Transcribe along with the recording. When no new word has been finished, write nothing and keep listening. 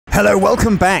Hello,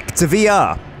 welcome back to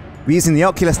VR. We're using the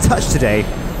Oculus Touch today,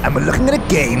 and we're looking at a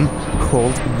game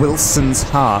called Wilson's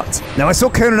Heart. Now, I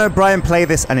saw Conan O'Brien play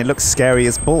this, and it looks scary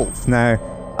as balls. Now,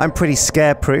 I'm pretty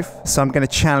scare-proof, so I'm going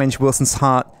to challenge Wilson's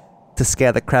Heart to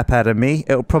scare the crap out of me.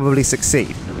 It'll probably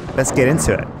succeed. Let's get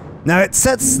into it. Now, it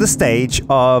sets the stage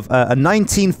of a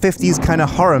 1950s kind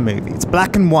of horror movie. It's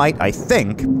black and white, I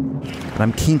think, and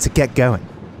I'm keen to get going.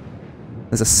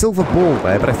 There's a silver ball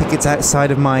there, but I think it's outside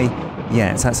of my...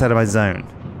 Yeah, it's outside of my zone.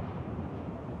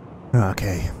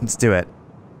 Okay, let's do it.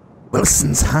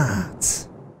 Wilson's Heart.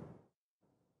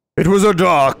 It was a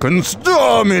dark and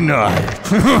stormy night.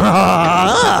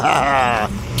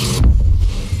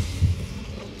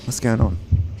 What's going on?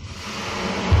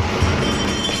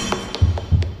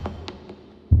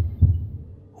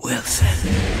 Wilson.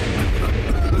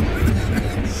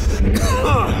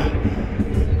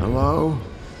 Hello?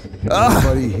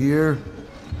 Anybody here?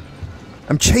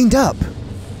 I'm chained up.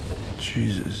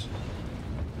 Jesus.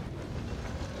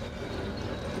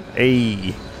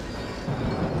 Hey.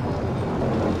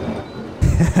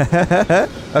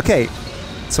 Okay,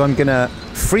 so I'm gonna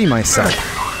free myself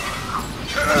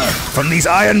from these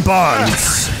iron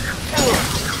bonds.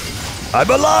 I'm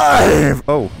alive!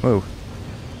 Oh, oh.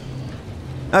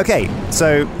 Okay,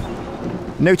 so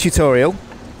no tutorial.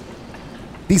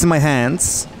 These are my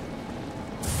hands.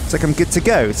 It's like I'm good to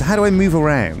go. So how do I move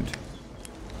around?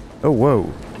 Oh, whoa.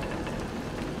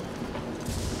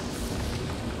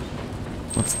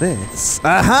 What's this?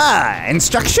 Aha!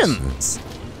 Instructions!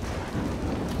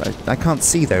 I can't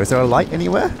see though. Is there a light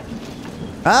anywhere?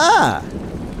 Ah!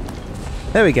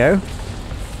 There we go.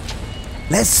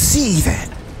 Let's see then.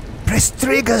 Press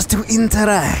triggers to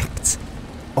interact.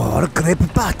 Or grip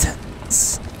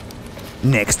buttons.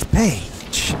 Next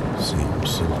page. Seems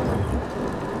simple.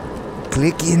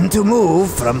 Click in to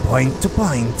move from point to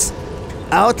point.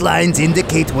 Outlines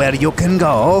indicate where you can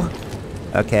go.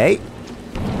 Okay.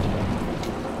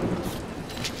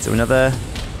 So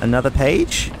another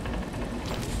page?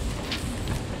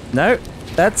 No,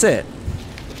 that's it.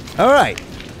 Alright.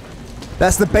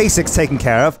 That's the basics taken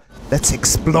care of. Let's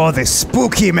explore this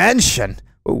spooky mansion.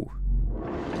 Ooh.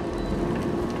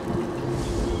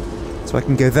 So I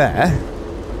can go there.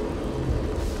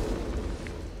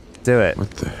 Do it.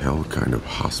 What the hell kind of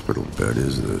hospital bed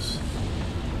is this?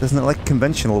 Doesn't look like a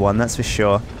conventional one, that's for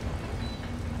sure.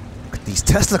 Look at these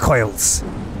Tesla coils.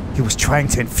 He was trying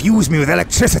to infuse me with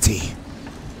electricity.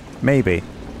 Maybe.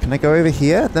 Can I go over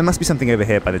here? There must be something over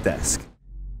here by the desk.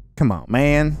 Come on,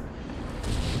 man.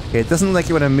 Okay, it doesn't look like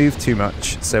you want to move too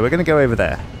much, so we're going to go over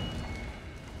there.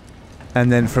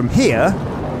 And then from here,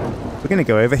 we're going to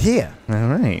go over here.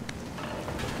 Alright.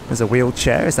 There's a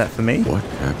wheelchair. Is that for me? What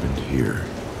happened here?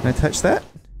 Can I touch that?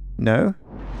 No?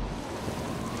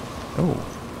 Oh.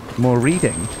 More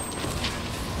reading.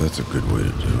 That's a good way to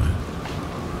do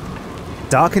it.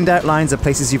 Darkened outlines are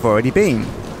places you've already been,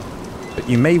 but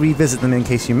you may revisit them in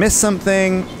case you miss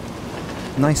something.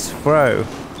 Nice throw,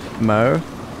 Mo.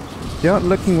 If you aren't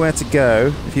looking where to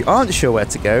go, if you aren't sure where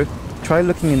to go, try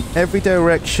looking in every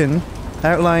direction.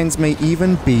 Outlines may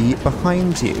even be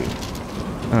behind you.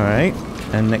 Alright,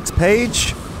 and next page.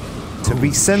 To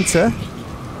recenter.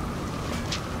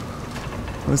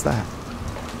 What was that?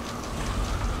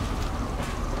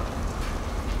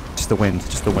 Just the wind,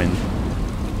 just the wind.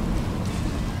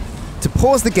 To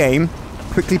pause the game,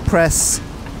 quickly press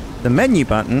the menu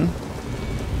button.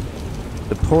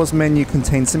 The pause menu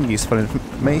contains some useful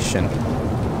information.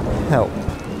 Help.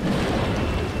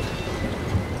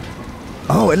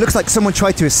 Oh, it looks like someone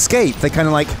tried to escape. They kind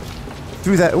of like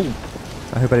threw that. Oh,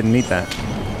 I hope I didn't need that.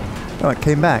 Oh, it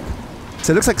came back.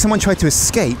 So it looks like someone tried to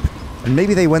escape, and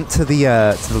maybe they went to the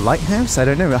lighthouse. I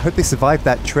don't know. I hope they survived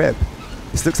that trip.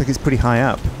 This looks like it's pretty high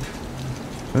up.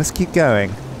 Well, let's keep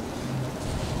going.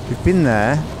 We've been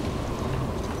there.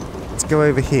 Let's go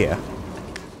over here.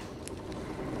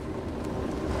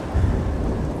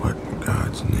 What in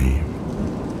God's name?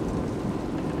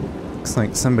 Looks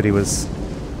like somebody was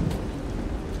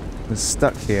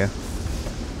stuck here.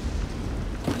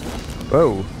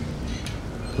 Whoa.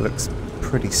 Looks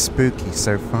pretty spooky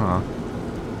so far.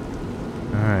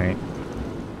 Alright.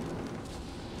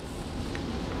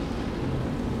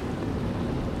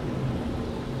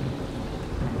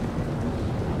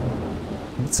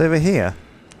 What's over here?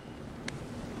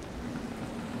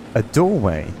 A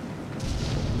doorway.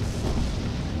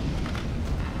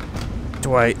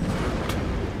 Doorway.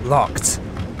 Locked.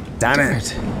 Damn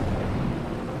it.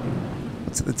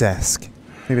 What's at the desk?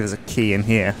 Maybe there's a key in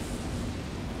here.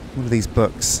 What are these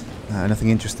books? Nothing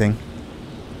interesting.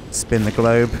 Spin the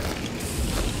globe.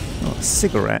 Oh, a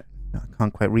cigarette. No, I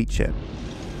can't quite reach it.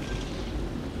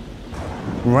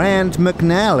 Rand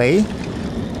McNally.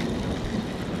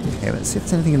 Okay, let's see if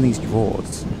there's anything in these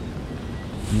drawers.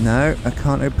 No, I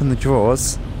can't open the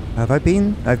drawers. Have I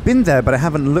been? I've been there, but I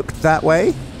haven't looked that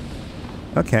way.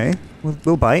 Okay,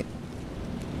 we'll bite.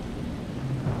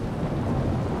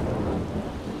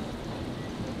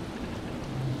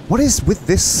 What is with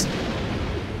this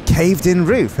caved-in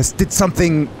roof? Did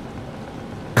something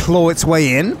claw its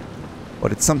way in? Or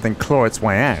did something claw its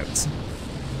way out?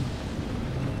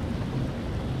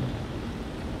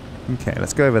 Okay,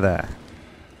 let's go over there.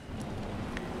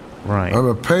 Right. I'm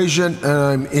a patient and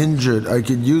I'm injured. I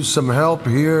could use some help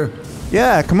here.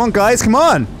 Yeah, come on guys, come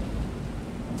on!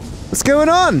 What's going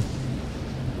on?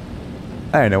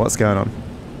 I don't know what's going on.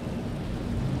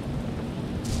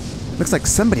 Looks like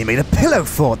somebody made a pillow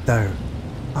fort though.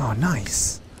 Oh,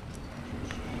 nice.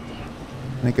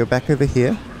 Can I go back over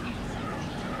here?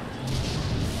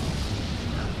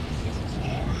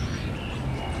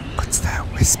 What's that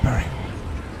whispering?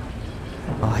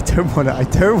 Oh, I don't want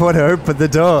to open the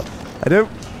door. I don't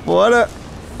want to.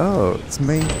 Oh, it's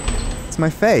me. It's my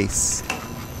face.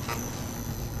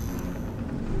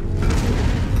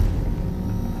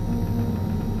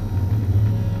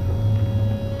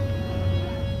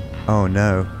 Oh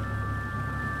no.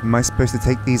 Am I supposed to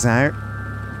take these out?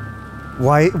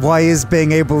 Why is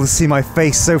being able to see my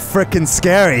face so frickin'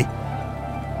 scary?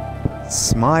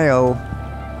 Smile.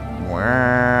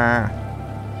 Wah.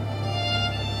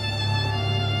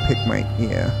 Pick my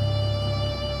ear.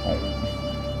 Oh.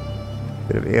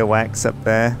 Bit of earwax up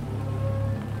there.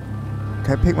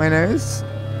 Can I pick my nose?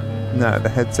 No, the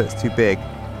headset's too big.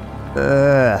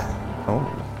 Ugh. Oh.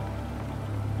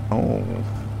 Oh.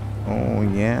 Oh,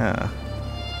 yeah.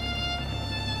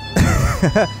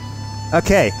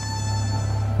 Okay.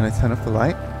 Can I turn off the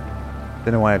light?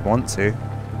 Don't know why I'd want to.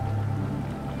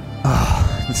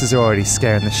 Oh, this is already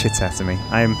scaring the shit out of me.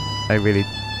 I really...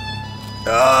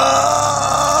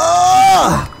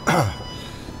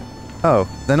 Oh,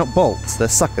 they're not bolts, they're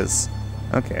suckers.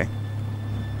 Okay.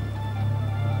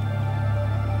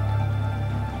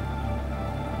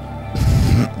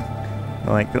 I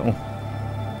like little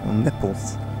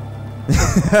nipples.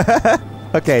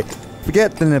 Okay,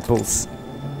 forget the nipples.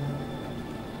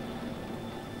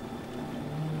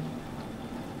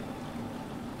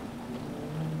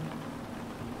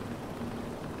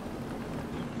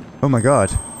 Oh my god.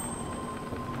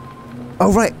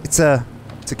 Oh right, it's a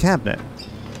cabinet.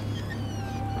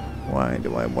 Why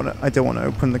do I want to? I don't want to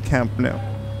open the cabinet.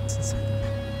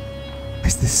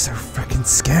 Is this so freaking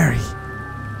scary?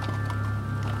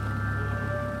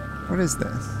 What is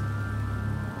this?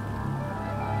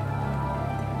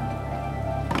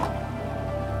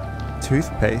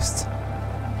 Toothpaste.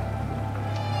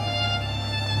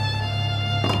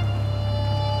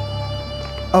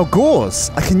 Oh, gauze!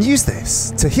 I can use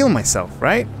this to heal myself,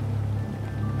 right?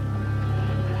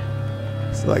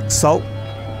 It's like salt.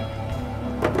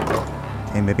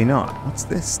 Okay, maybe not. What's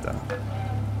this stuff?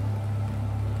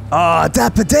 Ah,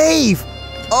 Dapper Dave!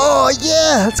 Oh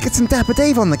yeah! Let's get some Dapper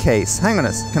Dave on the case. Hang on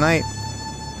us. Can I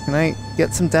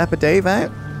get some Dapper Dave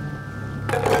out?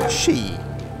 She.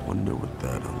 Wonder what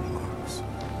that unlocks.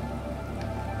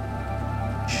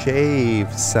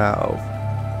 Shave salve.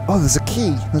 Oh, there's a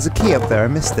key. There's a key up there. I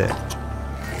missed it.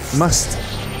 Must.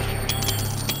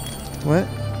 What?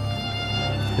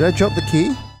 Did I drop the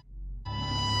key?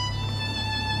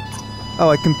 Oh,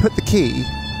 I can put the key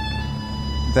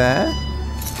there,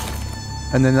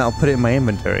 and then I'll put it in my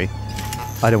inventory.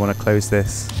 I don't want to close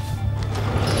this.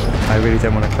 I really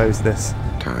don't want to close this.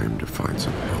 Time to find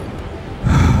some help.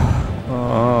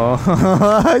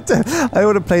 Oh, I don't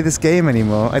want to play this game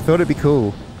anymore. I thought it'd be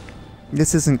cool.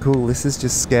 This isn't cool, this is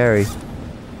just scary.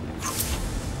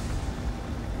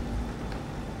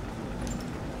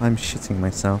 I'm shitting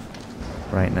myself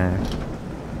right now.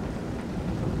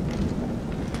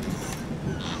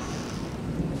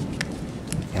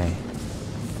 Okay.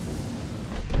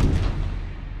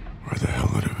 Where the hell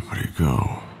did everybody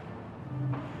go?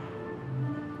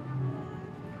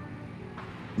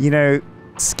 You know,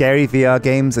 scary VR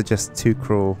games are just too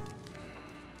cruel.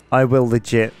 I will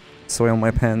legit soil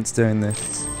my pants doing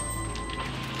this.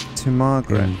 To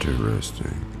Margaret.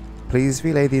 Interesting. Please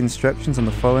relay the instructions on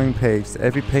the following page to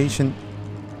every patient.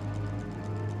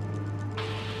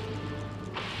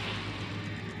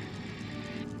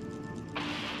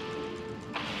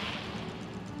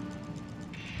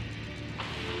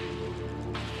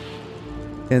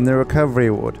 In the recovery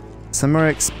ward. Some are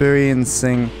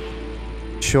experiencing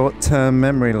short-term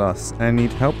memory loss and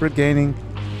need help regaining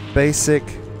basic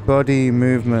body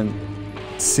movement.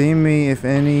 See me if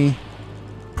any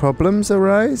problems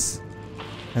arise.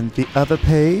 And the other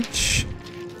page.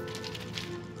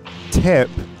 Tip.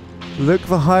 Look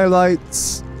for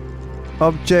highlights.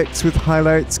 Objects with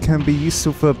highlights can be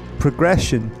useful for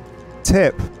progression.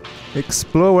 Tip.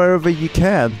 Explore wherever you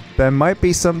can. There might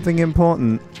be something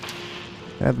important.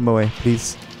 Add them away,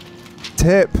 please.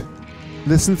 Tip.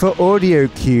 Listen for audio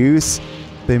cues.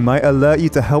 They might alert you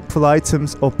to helpful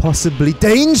items or possibly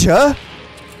danger.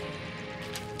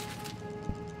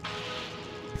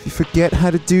 If you forget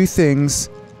how to do things,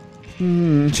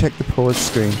 check the pause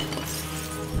screen.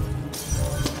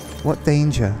 What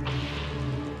danger?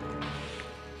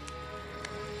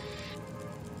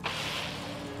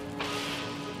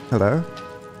 Hello?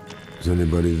 Is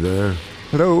anybody there?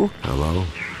 Hello? Hello?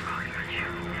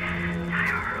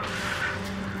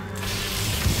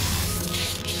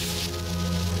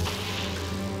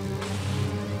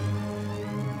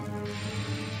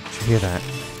 Did you hear that?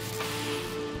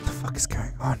 What the fuck is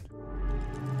going on?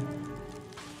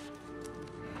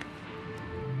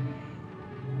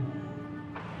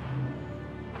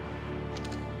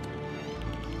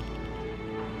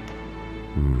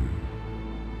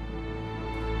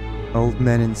 Old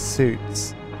men in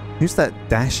suits. Who's that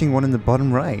dashing one in the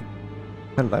bottom right?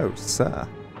 Hello, sir.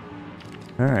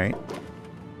 Alright.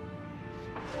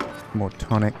 More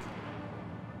tonic.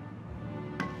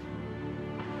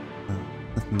 Oh,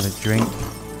 nothing to drink.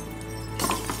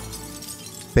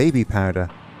 Baby powder.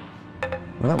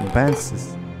 Well, that one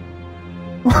bounces.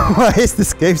 Why is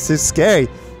this game so scary?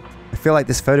 I feel like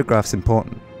this photograph's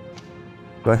important.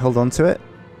 Do I hold on to it?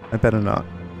 I better not.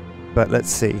 But let's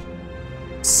see.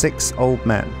 6 old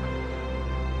men.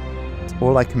 That's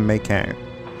all I can make out.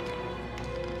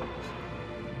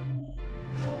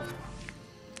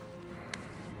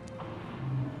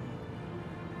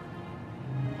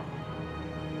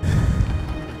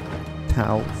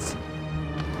 Towels.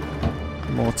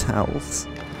 More towels.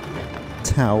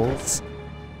 Towels.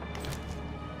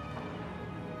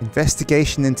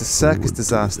 Investigation into circus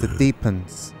disaster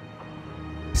deepens.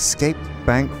 Escaped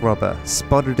bank robber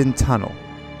spotted in tunnel.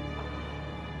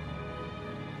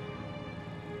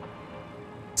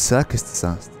 Circus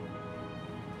disaster.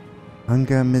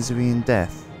 Hunger, misery, and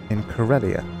death in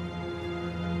Corellia.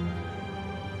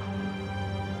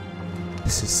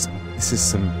 This is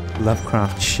some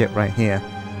Lovecraft shit right here.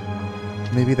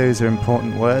 Maybe those are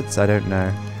important words, I don't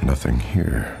know. Nothing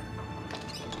here.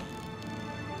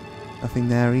 Nothing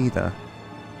there either.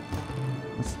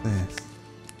 What's this?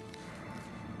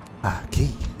 Ah, key.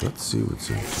 Let's see what's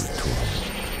in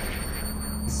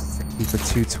 212. This is the key for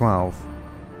 212.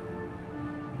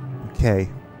 Okay.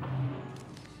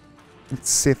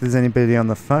 Let's see if there's anybody on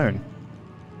the phone.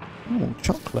 Oh,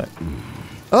 chocolate.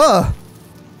 Ugh!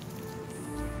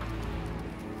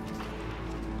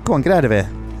 Go on, get out of here.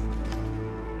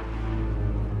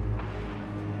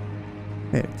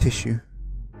 Here, tissue.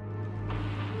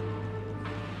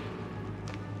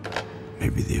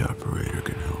 Maybe the operator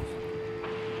can help.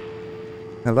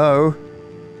 Hello?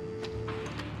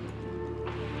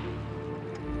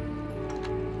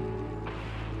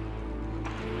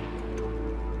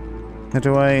 How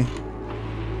do I...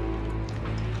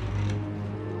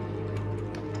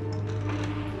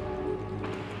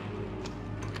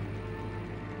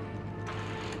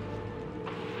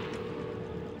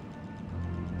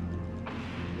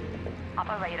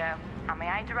 Operator, how may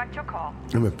I direct your call?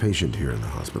 I'm a patient here in the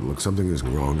hospital. Look, something is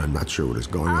wrong. I'm not sure what is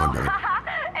going on, but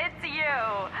It's you.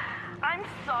 I'm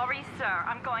sorry, sir.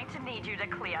 I'm going to need you to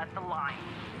clear the line.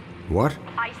 What?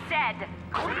 I said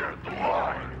clear the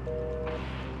line.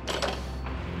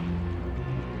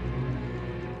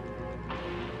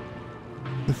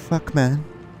 The fuck, man?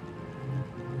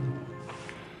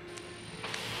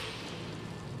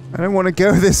 I don't want to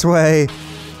go this way.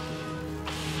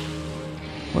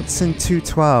 What's in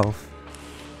 212?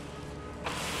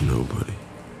 Nobody.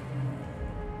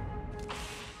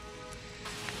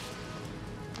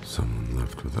 Someone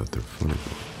left without their funny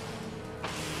bone.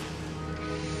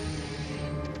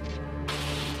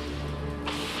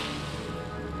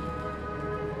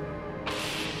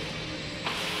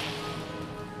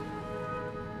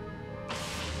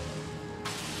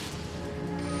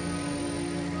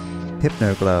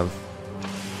 Hypno glove.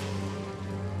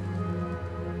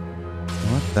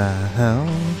 What the hell?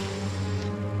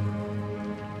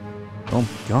 Oh my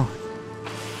god.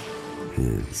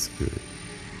 It's good.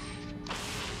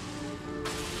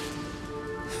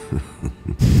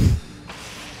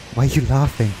 Why are you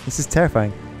laughing? This is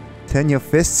terrifying. Turn your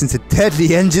fists into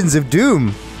deadly engines of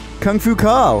doom. Kung Fu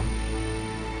Carl.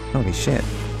 Holy shit.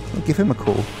 I'll give him a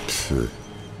call.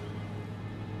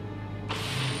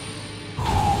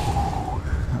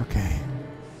 Okay.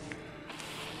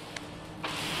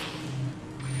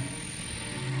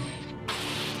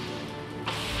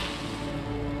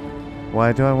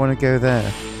 Why do I want to go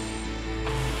there?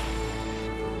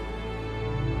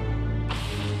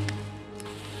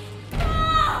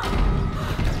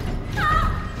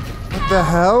 What the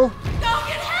hell? Go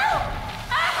get help!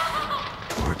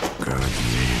 What God's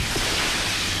name?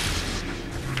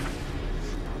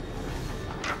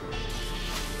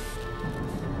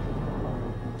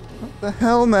 What the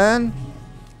hell, man?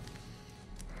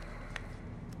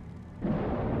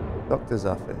 Doctor's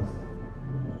office.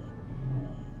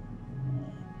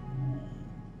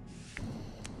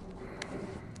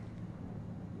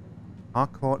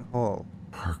 Harcourt Hall.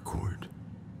 Harcourt.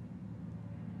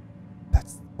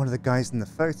 That's one of the guys in the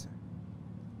photo.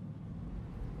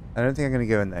 I don't think I'm going to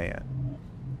go in there yet.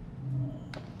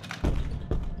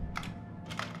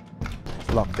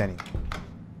 It's locked anyway.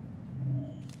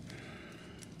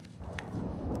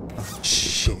 Oh,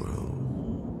 shit.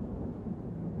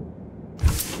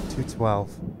 212.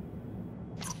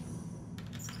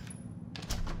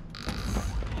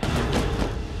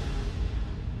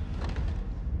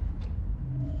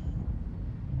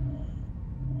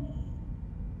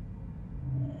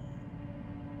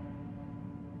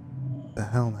 The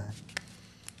hell, man?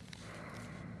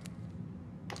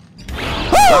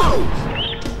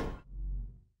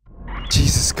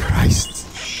 Jesus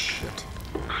Christ! Shit.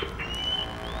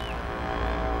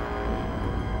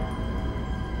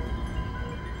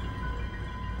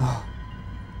 Oh.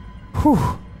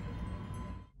 Whew.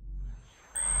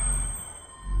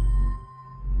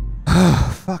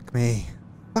 Fuck me.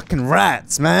 Fucking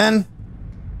rats, man!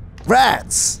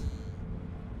 Rats!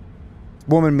 It's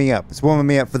warming me up. It's warming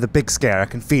me up for the big scare. I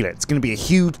can feel it. It's gonna be a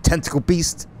huge tentacle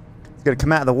beast. It's gonna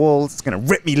come out of the walls. It's gonna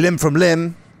rip me limb from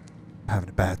limb. I'm having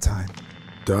a bad time.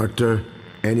 Doctor?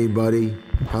 Anybody?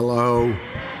 Hello?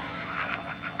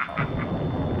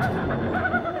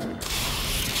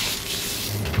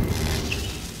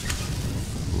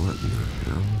 What in the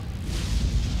hell?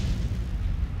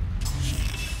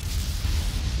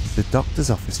 The doctor's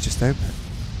office just opened.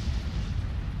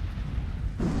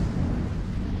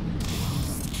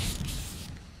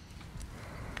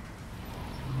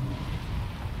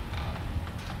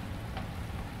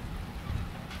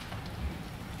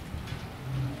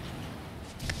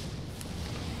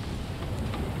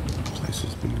 Place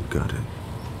has been gutted.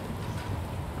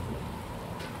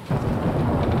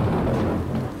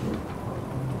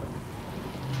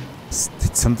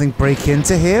 Did something break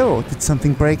into here, or did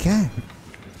something break out?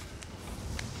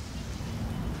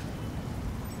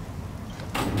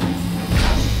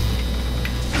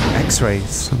 X-rays.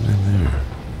 Something there.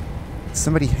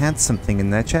 Somebody had something in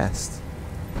their chest.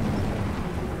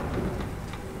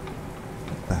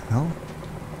 What the hell?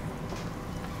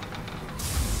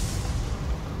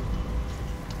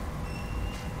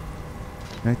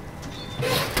 No.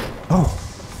 Oh!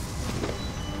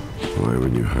 Why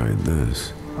would you hide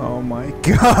this? Oh my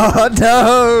god,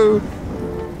 no!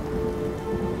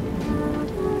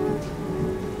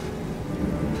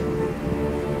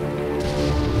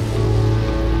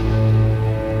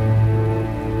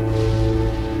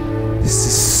 This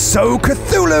is so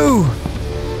Cthulhu!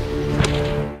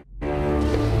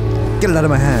 Get it out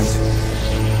of my hand.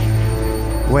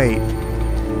 Wait.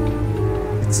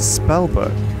 It's a spell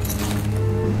book.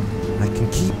 I can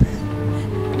keep it.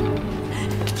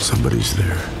 Somebody's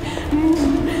there.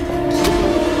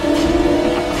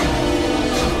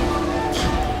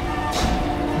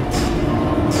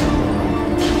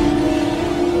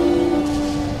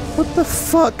 What the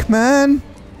fuck, man?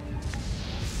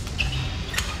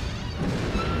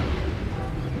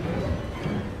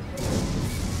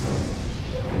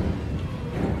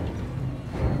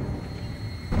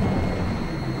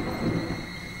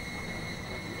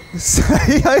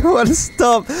 I want to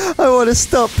stop. I want to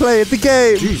stop playing the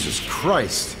game. Jesus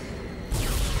Christ.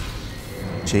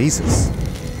 Jesus.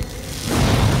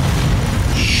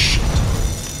 Shit.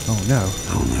 Oh no.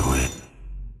 Only way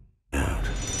out.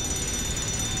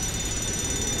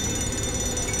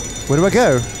 Where do I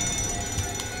go?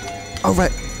 Oh,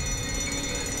 right.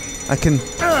 I can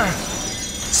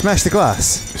smash the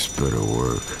glass. This better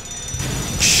work.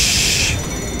 Shh.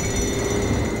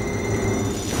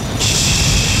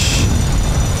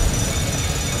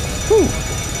 Whew.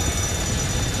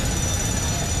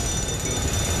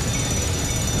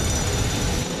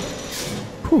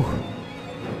 Whew.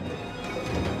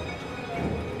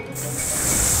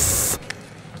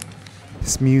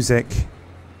 This music.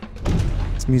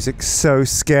 This music's so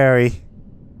scary.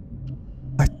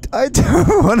 I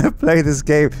don't want to play this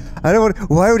game. I don't want.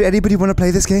 Why would anybody want to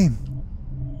play this game?